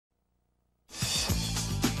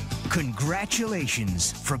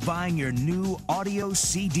Congratulations for buying your new audio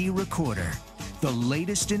CD recorder. The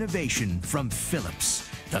latest innovation from Philips,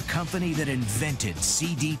 the company that invented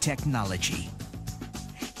CD technology.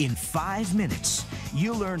 In 5 minutes,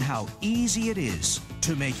 you'll learn how easy it is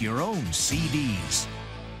to make your own CDs.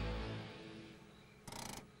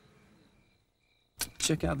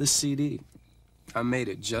 Check out this CD. I made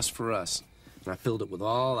it just for us, and I filled it with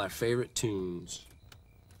all our favorite tunes.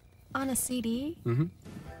 On a CD? Mm-hmm.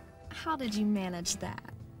 How did you manage that?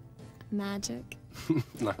 Magic?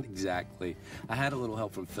 Not exactly. I had a little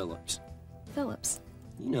help from Philips. Philips?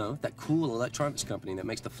 You know, that cool electronics company that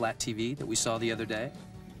makes the flat TV that we saw the other day.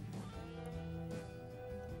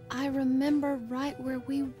 I remember right where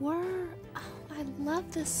we were. Oh, I love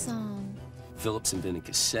this song. Philips invented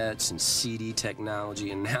cassettes and CD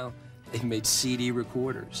technology, and now they've made CD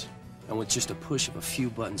recorders. And with just a push of a few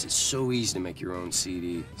buttons, it's so easy to make your own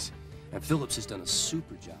CDs. And Philips has done a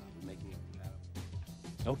super job of making it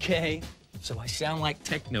compatible. Okay, so I sound like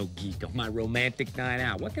techno geek on my romantic night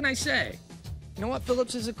out. What can I say? You know what?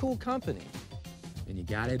 Philips is a cool company. And you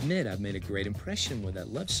gotta admit, I've made a great impression with that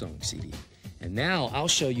Love Song CD. And now I'll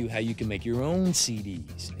show you how you can make your own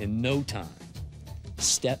CDs in no time.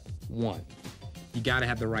 Step 1. You gotta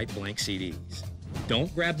have the right blank CDs.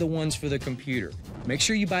 Don't grab the ones for the computer. Make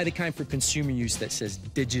sure you buy the kind for consumer use that says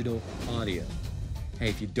digital audio. Hey,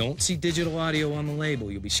 if you don't see digital audio on the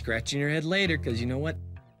label, you'll be scratching your head later because you know what?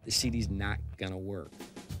 The CD's not gonna work.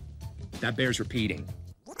 That bears repeating.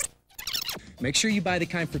 Make sure you buy the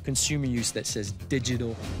kind for consumer use that says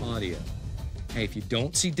digital audio. Hey, if you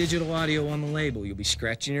don't see digital audio on the label, you'll be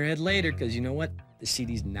scratching your head later because you know what? The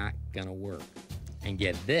CD's not gonna work. And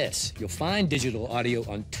get this, you'll find digital audio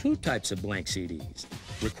on 2 types of blank CDs.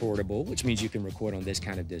 Recordable, which means you can record on this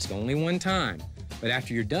kind of disc only one time, but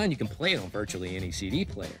after you're done, you can play it on virtually any CD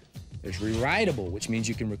player. There's rewritable, which means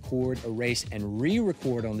you can record, erase, and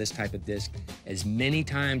re-record on this type of disc as many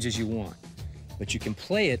times as you want, but you can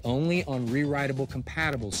play it only on rewritable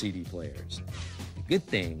compatible CD players. The good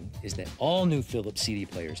thing is that all new Philips CD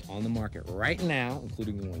players on the market right now,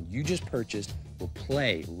 including the one you just purchased, will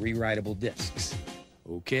play rewritable discs.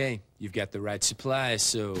 Okay, you've got the right supplies,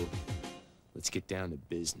 so let's get down to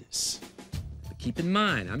business. But keep in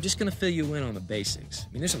mind, I'm just gonna fill you in on the basics.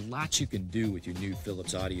 I mean, there's a lot you can do with your new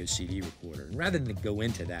Philips audio CD recorder, and rather than go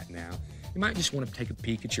into that now, you might just want to take a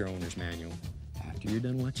peek at your owner's manual after you're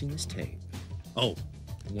done watching this tape. Oh,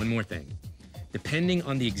 one more thing. Depending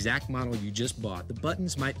on the exact model you just bought, the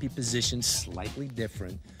buttons might be positioned slightly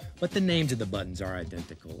different, but the names of the buttons are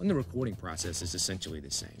identical, and the recording process is essentially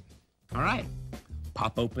the same. All right,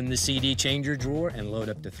 pop open the CD changer drawer and load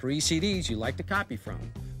up to 3 CDs you'd like to copy from.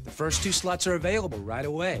 The first 2 slots are available right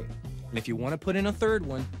away, and if you want to put in a 3rd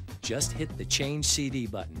one, just hit the Change CD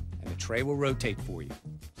button, and the tray will rotate for you.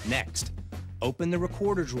 Next, open the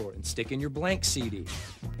recorder drawer and stick in your blank CD.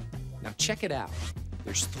 Now check it out.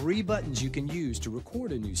 There's 3 buttons you can use to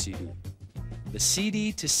record a new CD. The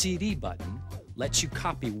CD to CD button lets you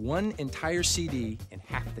copy one entire CD in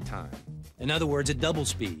half the time. In other words, at double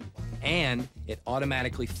speed. And it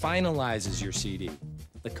automatically finalizes your CD.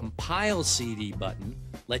 The Compile CD button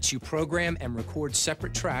lets you program and record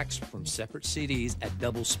separate tracks from separate CDs at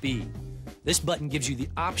double speed. This button gives you the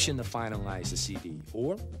option to finalize the CD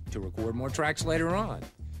or to record more tracks later on.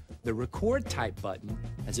 The Record Type button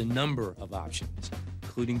has a number of options,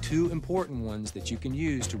 including 2 important ones that you can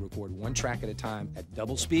use to record 1 track at a time at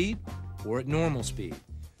double speed or at normal speed.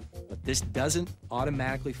 But this doesn't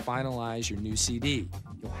automatically finalize your new CD.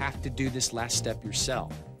 You'll have to do this last step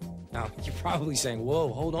yourself. Now, you're probably saying,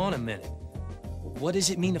 whoa, hold on a minute. What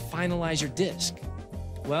does it mean to finalize your disc?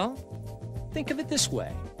 Well, think of it this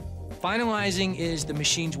way. Finalizing is the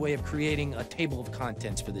machine's way of creating a table of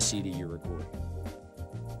contents for the CD you're recording.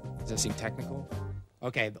 Does that seem technical?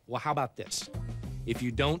 Okay, well, how about this? If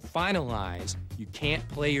you don't finalize, you can't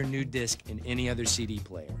play your new disc in any other CD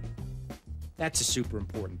player. That's a super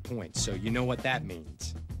important point, so you know what that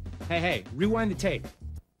means. Hey, rewind the tape.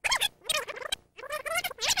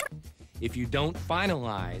 If you don't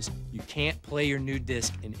finalize, you can't play your new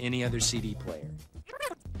disc in any other CD player.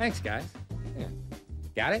 Thanks, guys. Yeah.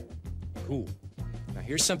 Got it? Cool. Now,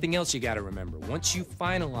 here's something else you gotta remember. Once you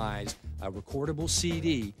finalize a recordable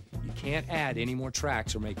CD, you can't add any more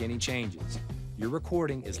tracks or make any changes. Your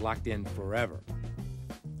recording is locked in forever.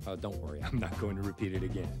 Oh, don't worry, I'm not going to repeat it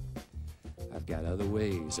again. I've got other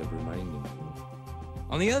ways of reminding you.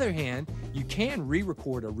 On the other hand, you can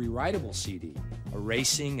re-record a rewritable CD,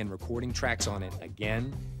 erasing and recording tracks on it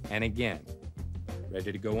again and again.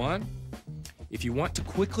 Ready to go on? If you want to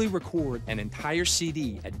quickly record an entire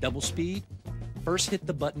CD at double speed, first hit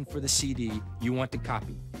the button for the CD you want to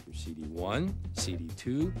copy, either CD1,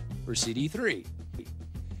 CD2, or CD3.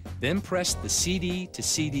 Then press the CD to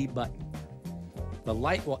CD button. The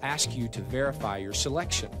light will ask you to verify your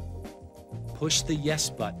selection. Push the Yes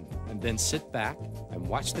button and then sit back and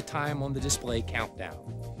watch the time on the display count down.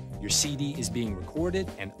 Your CD is being recorded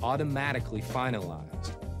and automatically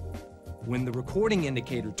finalized. When the recording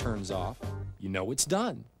indicator turns off, you know it's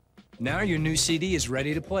done. Now your new CD is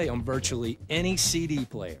ready to play on virtually any CD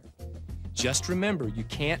player. Just remember, you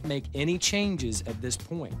can't make any changes at this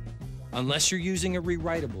point, unless you're using a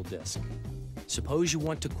rewritable disc. Suppose you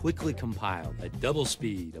want to quickly compile at double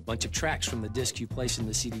speed a bunch of tracks from the disc you place in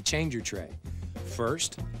the CD changer tray.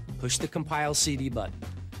 First, push the Compile CD button.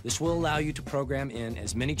 This will allow you to program in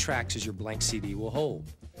as many tracks as your blank CD will hold.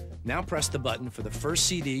 Now press the button for the first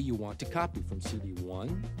CD you want to copy from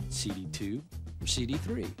CD1, CD2, or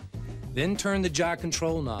CD3. Then turn the jog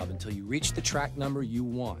control knob until you reach the track number you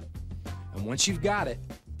want. And once you've got it,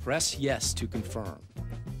 press Yes to confirm.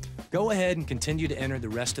 Go ahead and continue to enter the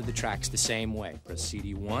rest of the tracks the same way. Press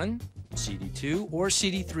CD1, CD2, or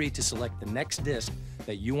CD3 to select the next disc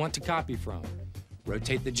that you want to copy from.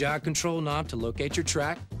 Rotate the jog control knob to locate your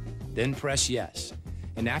track, then press Yes.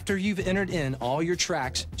 And after you've entered in all your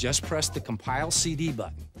tracks, just press the Compile CD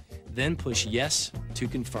button, then push Yes to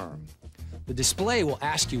confirm. The display will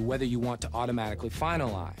ask you whether you want to automatically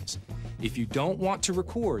finalize. If you don't want to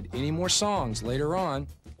record any more songs later on,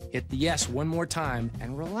 hit the Yes one more time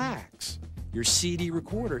and relax. Your CD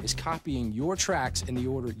recorder is copying your tracks in the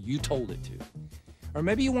order you told it to. Or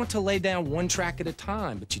maybe you want to lay down one track at a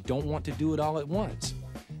time, but you don't want to do it all at once.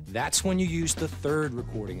 That's when you use the third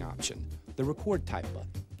recording option, the Record Type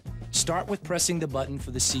button. Start with pressing the button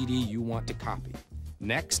for the CD you want to copy.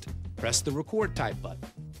 Next, press the Record Type button.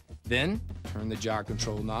 Then, turn the jog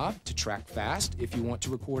control knob to track fast if you want to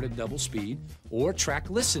record at double speed, or track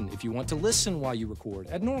listen if you want to listen while you record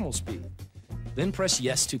at normal speed. Then press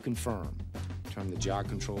Yes to confirm. Turn the jog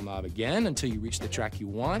control knob again until you reach the track you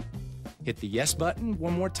want. Hit the Yes button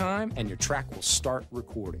one more time and your track will start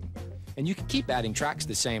recording. And you can keep adding tracks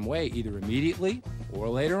the same way, either immediately or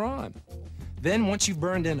later on. Then once you've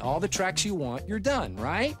burned in all the tracks you want, you're done,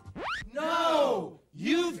 right? No!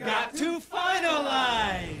 You've got to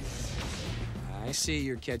finalize! I see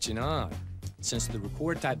you're catching on. Since the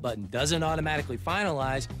Record Type button doesn't automatically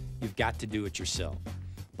finalize, you've got to do it yourself.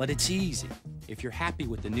 But it's easy. If you're happy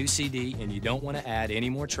with the new CD and you don't want to add any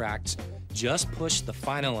more tracks, just push the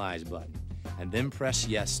Finalize button and then press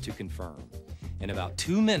Yes to confirm. In about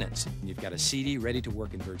 2 minutes, you've got a CD ready to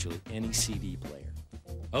work in virtually any CD player.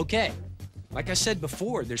 Okay, like I said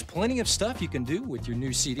before, there's plenty of stuff you can do with your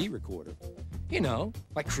new CD recorder. You know,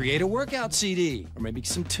 like create a workout CD, or maybe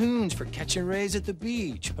some tunes for catching rays at the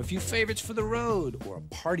beach, a few favorites for the road, or a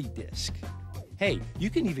party disc. Hey, you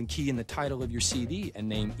can even key in the title of your CD and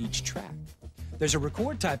name each track. There's a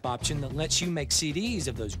Record Type option that lets you make CDs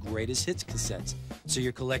of those greatest hits cassettes, so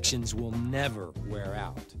your collections will never wear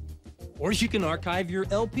out. Or you can archive your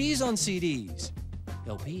LPs on CDs.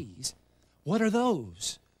 LPs? What are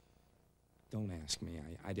those? Don't ask me,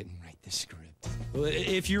 I didn't write this script.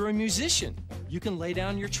 If you're a musician, you can lay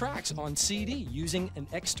down your tracks on CD using an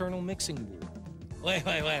external mixing board. Wait,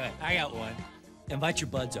 I got one. Invite your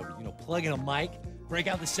buds over, you know, Plug in a mic, break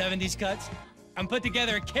out the 70s cuts, and put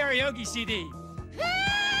together a karaoke CD.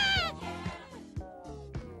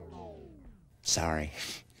 Sorry,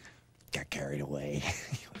 got carried away.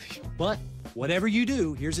 But whatever you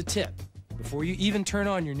do, here's a tip. Before you even turn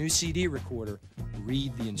on your new CD recorder,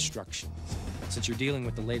 read the instructions. Since you're dealing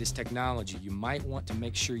with the latest technology, you might want to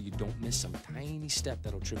make sure you don't miss some tiny step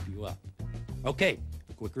that'll trip you up. Okay,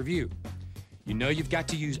 a quick review. You know you've got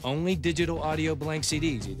to use only digital audio blank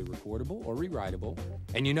CDs, either recordable or rewritable,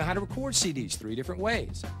 and you know how to record CDs 3 different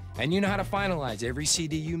ways, and you know how to finalize every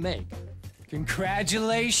CD you make.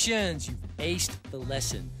 Congratulations, you've aced the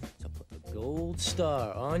lesson. So put a gold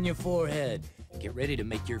star on your forehead and get ready to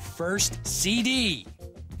make your first CD.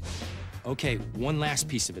 Okay, one last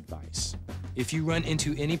piece of advice. If you run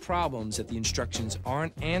into any problems that the instructions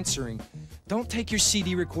aren't answering, don't take your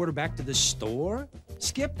CD recorder back to the store.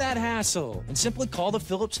 Skip that hassle and simply call the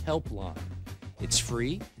Philips helpline. It's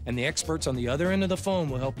free, and the experts on the other end of the phone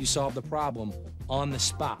will help you solve the problem on the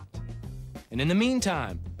spot. And in the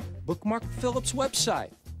meantime, bookmark the Philips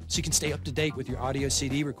website so you can stay up to date with your audio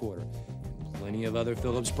CD recorder and plenty of other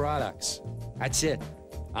Philips products. That's it.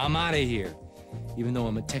 I'm out of here. Even though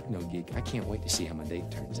I'm a techno geek, I can't wait to see how my day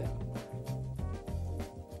turns out.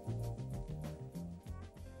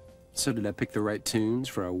 So did I pick the right tunes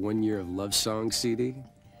for our 1 year of love song CD?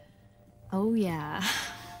 Oh, yeah.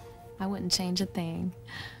 I wouldn't change a thing.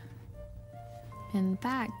 In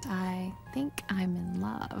fact, I think I'm in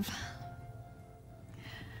love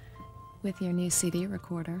with your new CD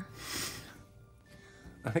recorder.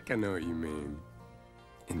 I think I know what you mean.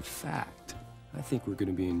 In fact, I think we're going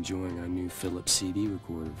to be enjoying our new Philips CD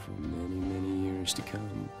recorder for many, many years to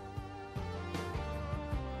come.